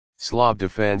Slav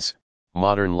defense,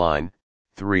 modern line,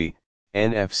 3,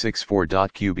 Nf6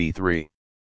 4.Qb3.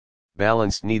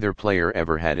 Balanced, neither player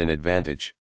ever had an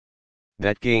advantage.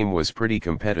 That game was pretty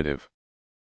competitive.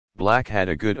 Black had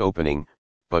a good opening,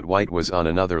 but white was on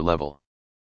another level.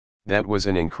 That was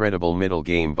an incredible middle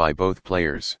game by both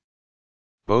players.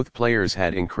 Both players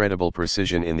had incredible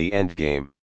precision in the endgame.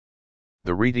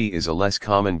 The ready is a less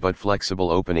common but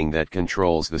flexible opening that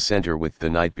controls the center with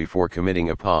the knight before committing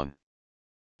a pawn.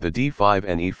 The d5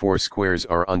 and e4 squares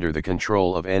are under the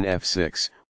control of Nf6,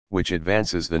 which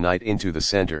advances the knight into the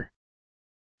center.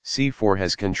 c4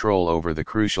 has control over the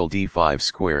crucial d5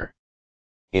 square.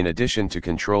 In addition to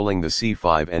controlling the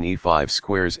c5 and e5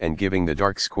 squares and giving the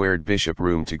dark squared bishop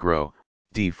room to grow,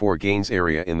 d4 gains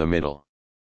area in the middle.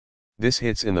 This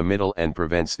hits in the middle and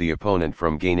prevents the opponent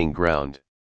from gaining ground.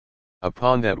 A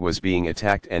pawn that was being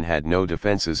attacked and had no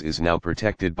defenses is now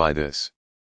protected by this.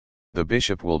 The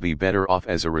bishop will be better off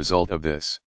as a result of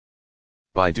this.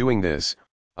 By doing this,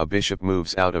 a bishop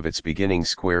moves out of its beginning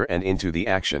square and into the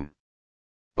action.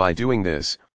 By doing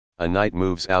this, a knight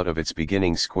moves out of its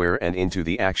beginning square and into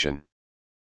the action.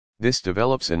 This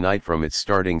develops a knight from its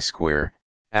starting square,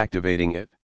 activating it.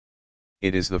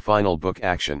 It is the final book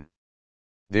action.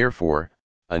 Therefore,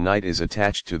 a knight is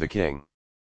attached to the king.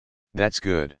 That's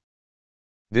good.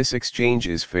 This exchange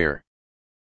is fair.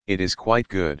 It is quite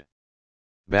good.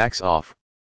 Backs off.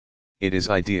 It is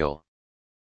ideal.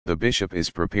 The bishop is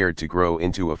prepared to grow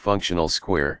into a functional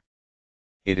square.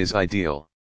 It is ideal.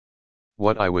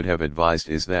 What I would have advised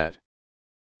is that.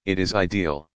 It is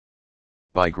ideal.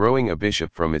 By growing a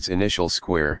bishop from its initial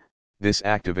square, this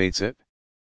activates it.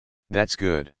 That's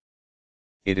good.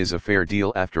 It is a fair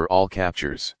deal after all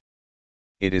captures.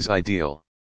 It is ideal.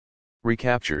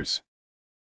 Recaptures.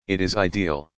 It is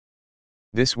ideal.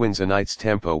 This wins a knight's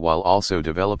tempo while also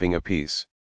developing a piece.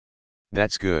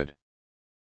 That's good.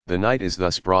 The knight is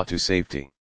thus brought to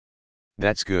safety.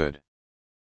 That's good.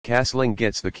 Castling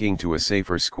gets the king to a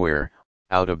safer square,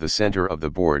 out of the center of the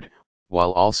board,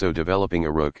 while also developing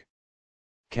a rook.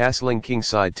 Castling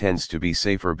kingside tends to be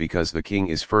safer because the king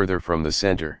is further from the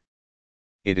center.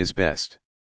 It is best.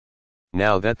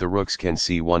 Now that the rooks can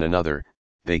see one another,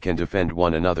 they can defend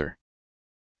one another.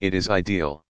 It is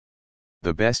ideal.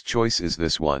 The best choice is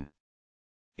this one.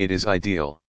 It is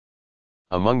ideal.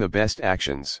 Among the best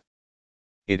actions.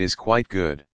 It is quite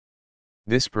good.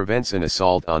 This prevents an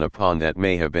assault on a pawn that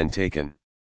may have been taken.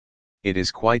 It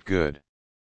is quite good.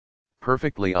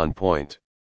 Perfectly on point.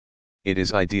 It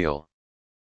is ideal.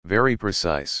 Very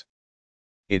precise.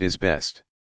 It is best.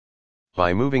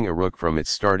 By moving a rook from its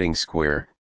starting square,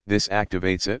 this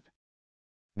activates it.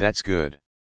 That's good.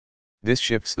 This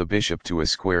shifts the bishop to a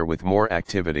square with more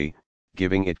activity,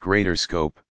 giving it greater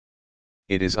scope.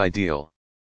 It is ideal.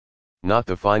 Not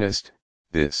the finest,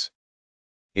 this.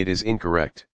 It is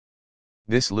incorrect.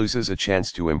 This loses a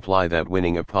chance to imply that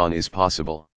winning a pawn is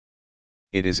possible.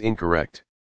 It is incorrect.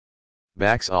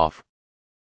 Backs off.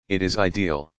 It is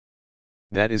ideal.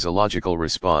 That is a logical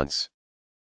response.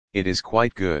 It is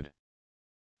quite good.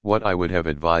 What I would have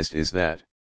advised is that.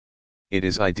 It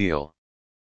is ideal.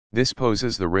 This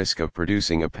poses the risk of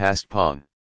producing a passed pawn.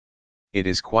 It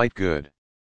is quite good.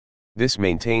 This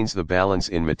maintains the balance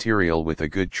in material with a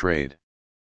good trade.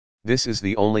 This is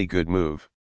the only good move.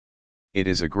 It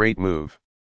is a great move.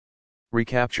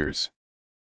 Recaptures.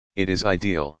 It is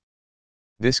ideal.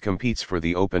 This competes for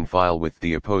the open file with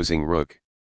the opposing rook.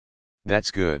 That's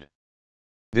good.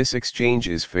 This exchange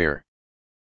is fair.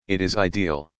 It is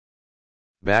ideal.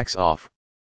 Backs off.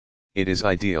 It is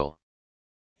ideal.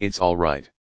 It's all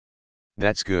right.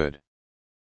 That's good.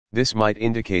 This might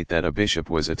indicate that a bishop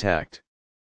was attacked.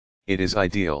 It is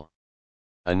ideal.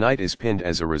 A knight is pinned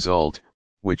as a result,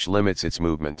 which limits its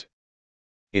movement.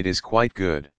 It is quite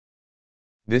good.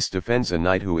 This defends a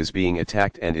knight who is being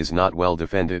attacked and is not well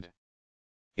defended.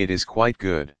 It is quite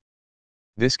good.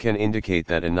 This can indicate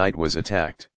that a knight was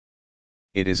attacked.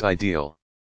 It is ideal.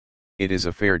 It is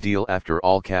a fair deal after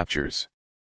all captures.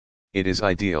 It is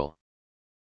ideal.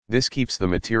 This keeps the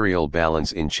material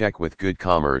balance in check with good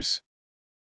commerce.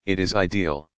 It is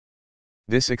ideal.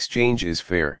 This exchange is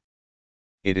fair.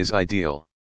 It is ideal.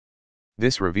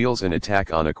 This reveals an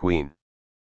attack on a queen.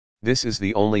 This is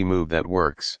the only move that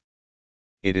works.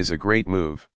 It is a great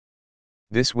move.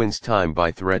 This wins time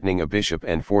by threatening a bishop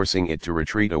and forcing it to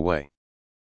retreat away.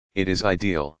 It is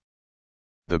ideal.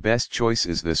 The best choice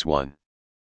is this one.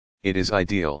 It is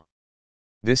ideal.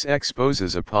 This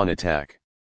exposes a pawn attack.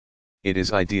 It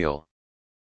is ideal.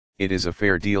 It is a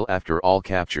fair deal after all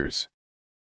captures.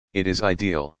 It is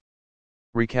ideal.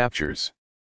 Recaptures.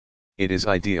 It is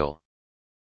ideal.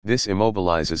 This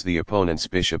immobilizes the opponent's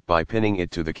bishop by pinning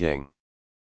it to the king.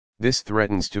 This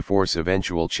threatens to force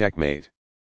eventual checkmate.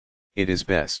 It is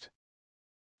best.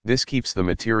 This keeps the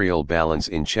material balance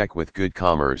in check with good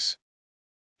commerce.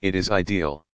 It is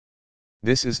ideal.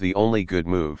 This is the only good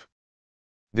move.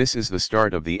 This is the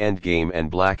start of the endgame and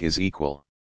black is equal.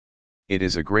 It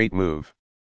is a great move.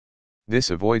 This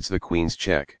avoids the queen's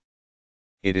check.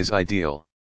 It is ideal.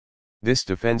 This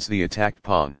defends the attacked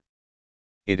pawn.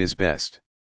 It is best.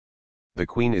 The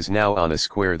queen is now on a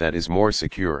square that is more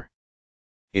secure.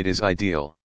 It is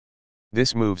ideal.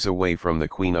 This moves away from the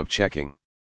queen of checking.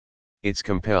 It's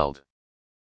compelled.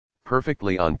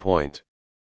 Perfectly on point.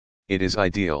 It is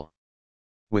ideal.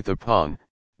 With a pawn,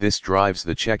 this drives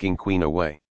the checking queen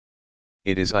away.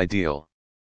 It is ideal.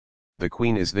 The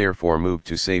queen is therefore moved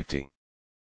to safety.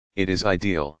 It is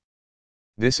ideal.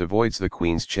 This avoids the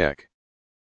queen's check.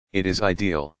 It is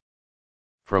ideal.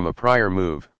 From a prior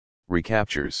move,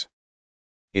 recaptures.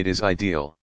 It is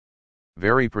ideal.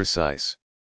 Very precise.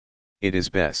 It is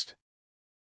best.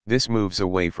 This moves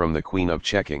away from the queen of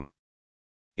checking.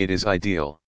 It is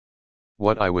ideal.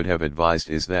 What I would have advised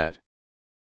is that.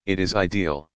 It is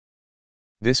ideal.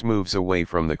 This moves away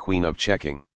from the queen of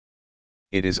checking.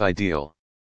 It is ideal.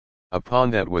 A pawn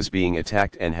that was being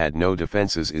attacked and had no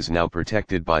defenses is now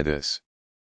protected by this.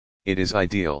 It is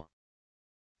ideal.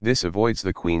 This avoids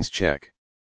the queen's check.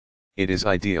 It is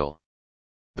ideal.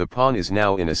 The pawn is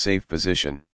now in a safe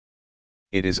position.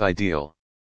 It is ideal.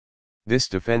 This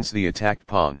defends the attacked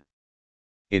pawn.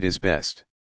 It is best.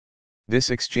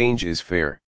 This exchange is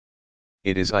fair.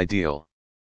 It is ideal.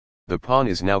 The pawn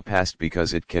is now passed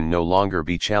because it can no longer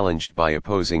be challenged by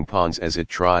opposing pawns as it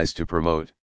tries to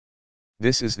promote.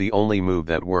 This is the only move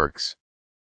that works.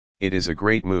 It is a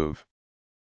great move.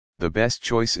 The best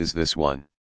choice is this one.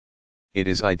 It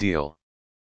is ideal.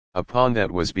 A pawn that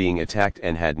was being attacked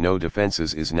and had no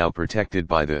defenses is now protected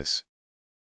by this.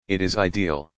 It is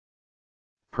ideal.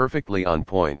 Perfectly on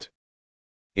point.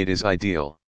 It is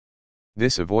ideal.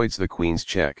 This avoids the queen's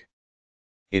check.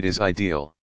 It is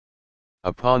ideal.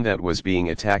 A pawn that was being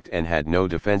attacked and had no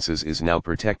defenses is now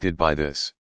protected by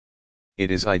this.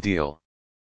 It is ideal.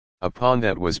 A pawn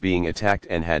that was being attacked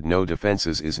and had no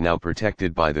defenses is now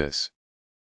protected by this.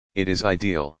 It is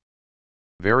ideal.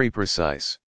 Very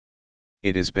precise.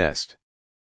 It is best.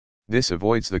 This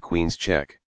avoids the queen's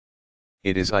check.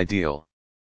 It is ideal.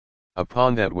 A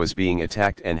pawn that was being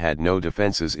attacked and had no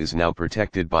defenses is now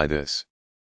protected by this.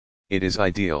 It is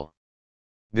ideal.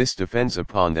 This defends a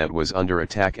pawn that was under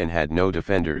attack and had no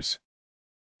defenders.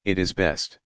 It is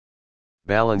best.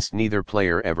 Balanced. Neither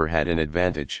player ever had an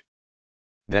advantage.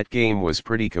 That game was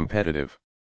pretty competitive.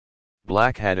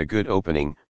 Black had a good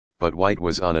opening, but white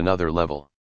was on another level.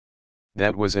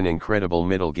 That was an incredible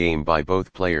middle game by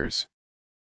both players.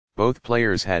 Both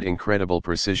players had incredible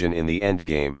precision in the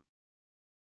endgame.